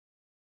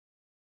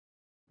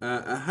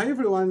Hi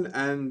everyone,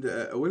 and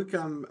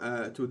welcome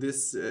to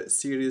this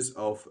series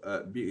of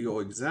PEO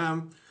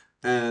exam.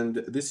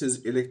 And this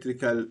is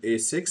electrical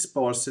A6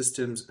 power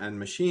systems and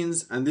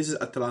machines, and this is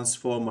a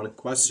transformer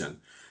question.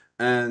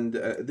 And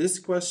this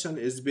question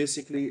is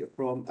basically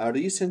from a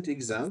recent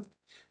exam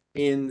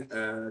in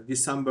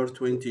December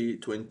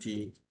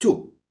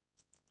 2022.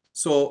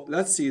 So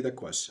let's see the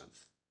question.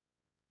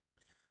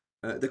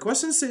 The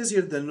question says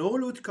here the no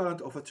load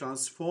current of a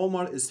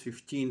transformer is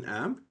 15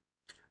 amp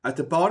at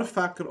a power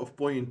factor of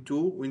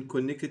 0.2 when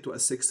connected to a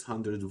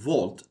 600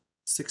 volt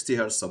 60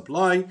 hertz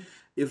supply.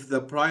 If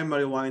the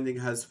primary winding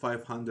has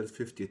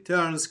 550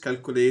 turns,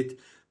 calculate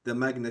the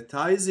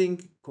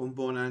magnetizing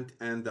component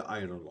and the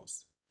iron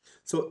loss.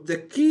 So the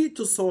key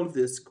to solve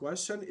this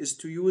question is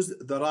to use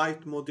the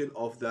right model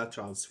of the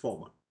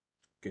transformer.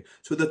 Okay,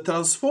 so the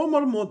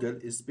transformer model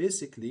is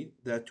basically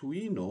that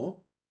we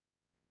know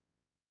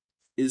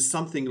is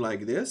something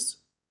like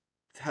this.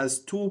 It has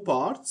two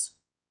parts.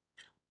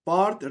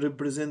 Part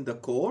represent the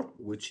core,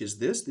 which is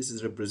this. This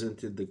is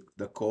representing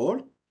the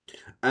core,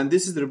 and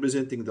this is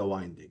representing the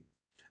winding.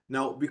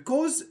 Now,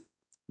 because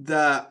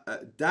the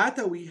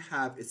data we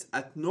have is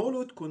at no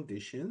load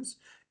conditions,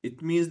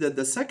 it means that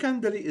the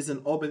secondary is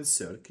an open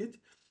circuit,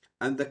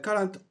 and the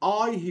current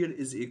I here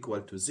is equal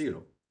to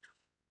 0.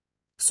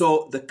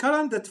 So the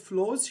current that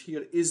flows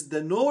here is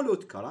the no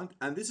load current,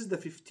 and this is the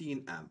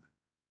 15 amp.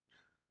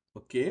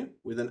 Okay,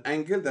 with an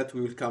angle that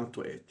we will come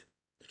to it.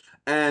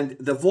 And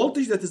the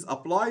voltage that is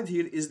applied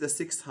here is the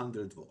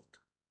 600 volt.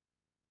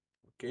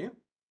 Okay,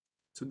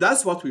 so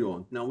that's what we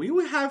want. Now we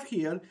will have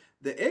here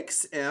the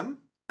XM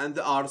and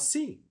the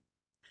RC.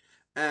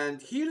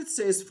 And here it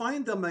says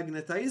find the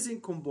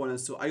magnetizing component.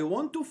 So I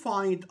want to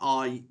find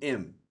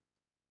IM.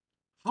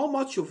 How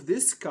much of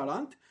this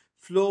current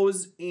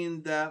flows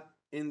in the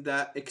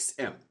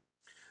XM?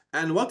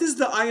 And what is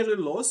the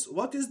iron loss?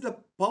 What is the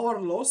power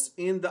loss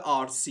in the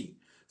RC?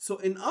 So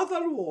in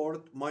other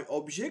words, my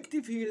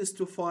objective here is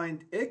to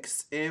find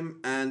XM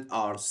and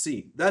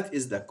RC. That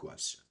is the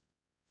question.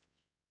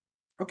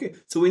 Okay,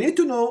 so we need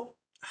to know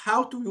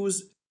how to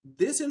use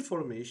this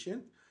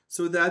information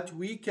so that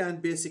we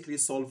can basically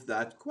solve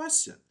that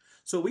question.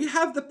 So we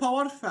have the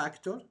power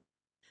factor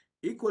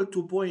equal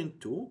to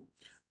 0.2.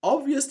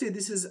 Obviously,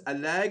 this is a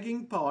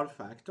lagging power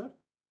factor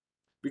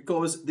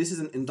because this is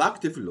an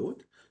inductive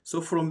load.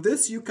 So from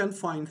this, you can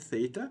find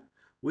theta,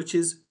 which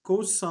is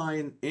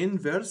cosine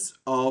inverse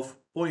of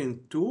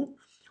 0.2,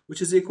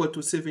 which is equal to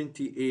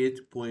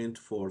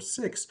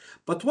 78.46.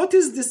 But what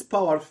is this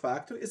power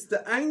factor? It's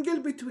the angle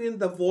between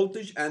the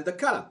voltage and the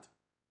current.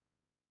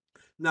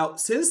 Now,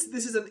 since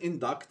this is an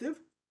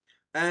inductive,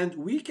 and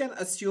we can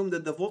assume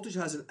that the voltage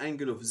has an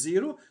angle of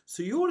 0,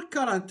 so your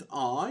current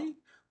I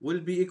will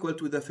be equal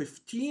to the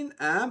 15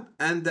 amp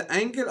and the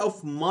angle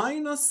of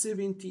minus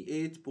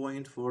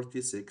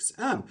 78.46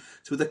 amp.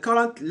 So the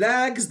current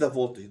lags the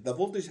voltage. The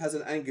voltage has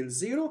an angle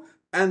 0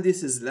 and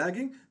this is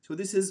lagging. So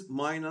this is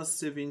minus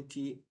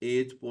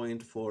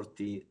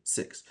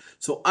 78.46.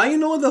 So I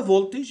know the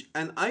voltage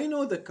and I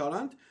know the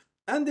current,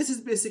 and this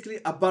is basically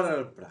a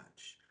parallel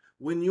branch.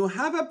 When you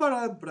have a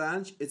parallel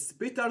branch, it's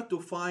better to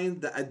find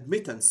the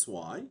admittance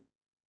Y.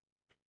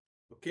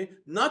 Okay,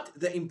 not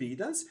the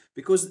impedance,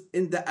 because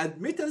in the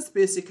admittance,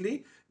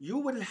 basically, you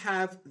will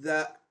have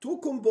the two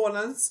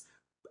components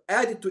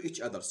added to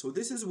each other. So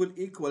this is will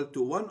equal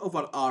to 1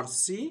 over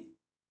RC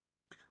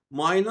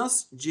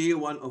minus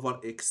J1 over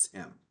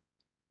XM.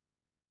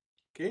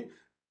 Okay,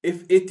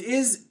 if it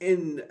is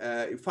in,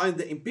 find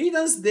the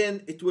impedance,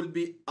 then it will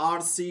be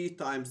RC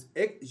times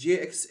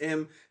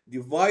JXM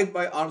divided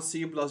by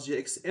RC plus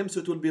JXM.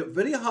 So it will be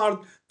very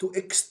hard to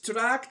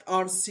extract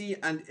RC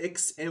and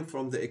XM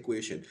from the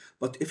equation.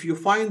 But if you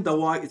find the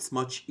Y, it's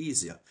much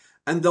easier.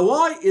 And the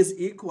Y is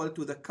equal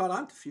to the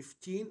current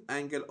 15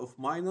 angle of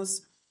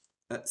minus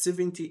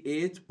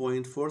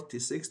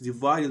 78.46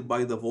 divided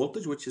by the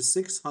voltage, which is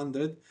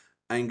 600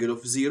 angle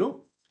of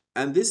 0.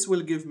 And this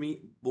will give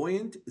me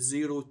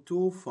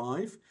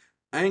 0.025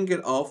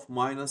 angle of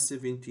minus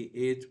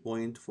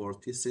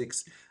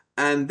 78.46.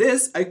 And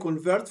this I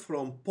convert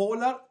from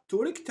polar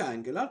to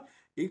rectangular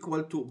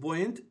equal to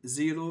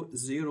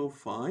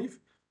 0.005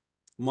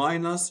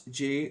 minus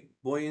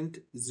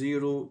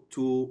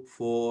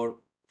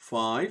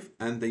J.0245,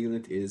 and the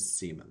unit is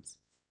Siemens.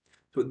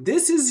 So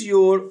this is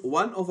your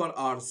 1 over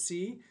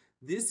RC.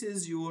 This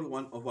is your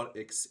 1 over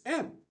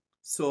XM.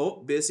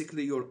 So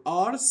basically your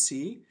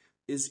RC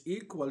is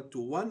equal to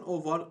 1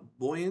 over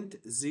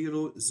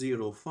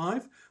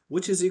 0.005,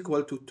 which is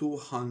equal to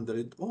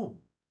 200 ohm.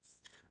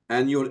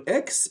 And your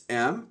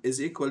XM is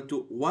equal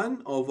to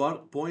 1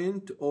 over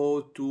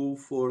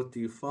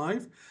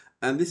 0.0245,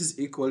 and this is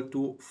equal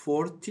to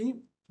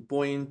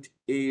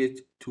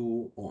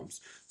 40.82 ohms.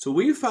 So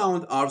we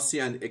found RC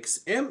and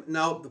XM.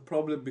 Now the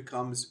problem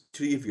becomes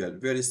trivial,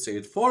 very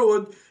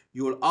straightforward.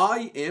 Your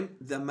IM,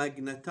 the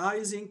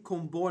magnetizing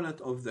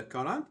component of the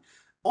current,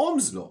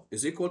 Ohm's law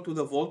is equal to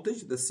the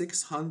voltage, the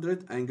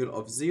 600 angle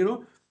of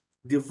 0,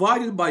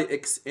 divided by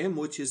XM,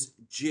 which is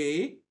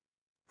J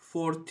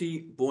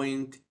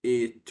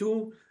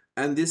 40.82,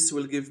 and this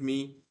will give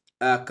me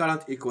a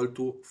current equal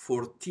to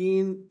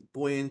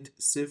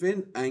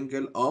 14.7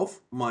 angle of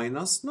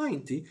minus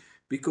 90,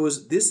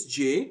 because this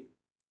J,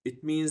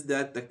 it means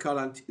that the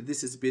current,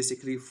 this is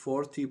basically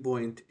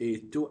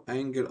 40.82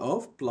 angle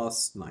of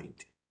plus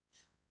 90.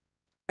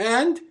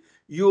 And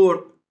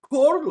your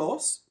core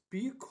loss,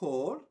 P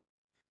core,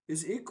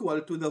 is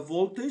equal to the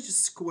voltage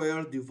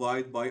square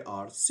divided by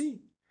RC,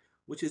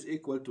 which is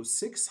equal to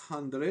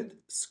 600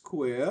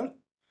 square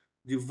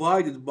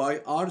divided by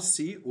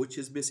RC, which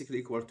is basically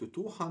equal to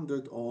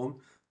 200 ohm,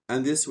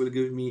 and this will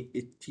give me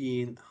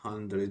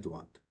 1800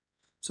 watt.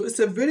 So it's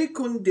a very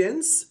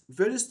condensed,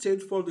 very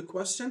straightforward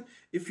question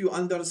if you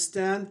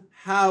understand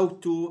how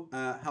to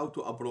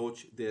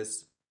approach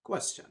this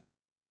question.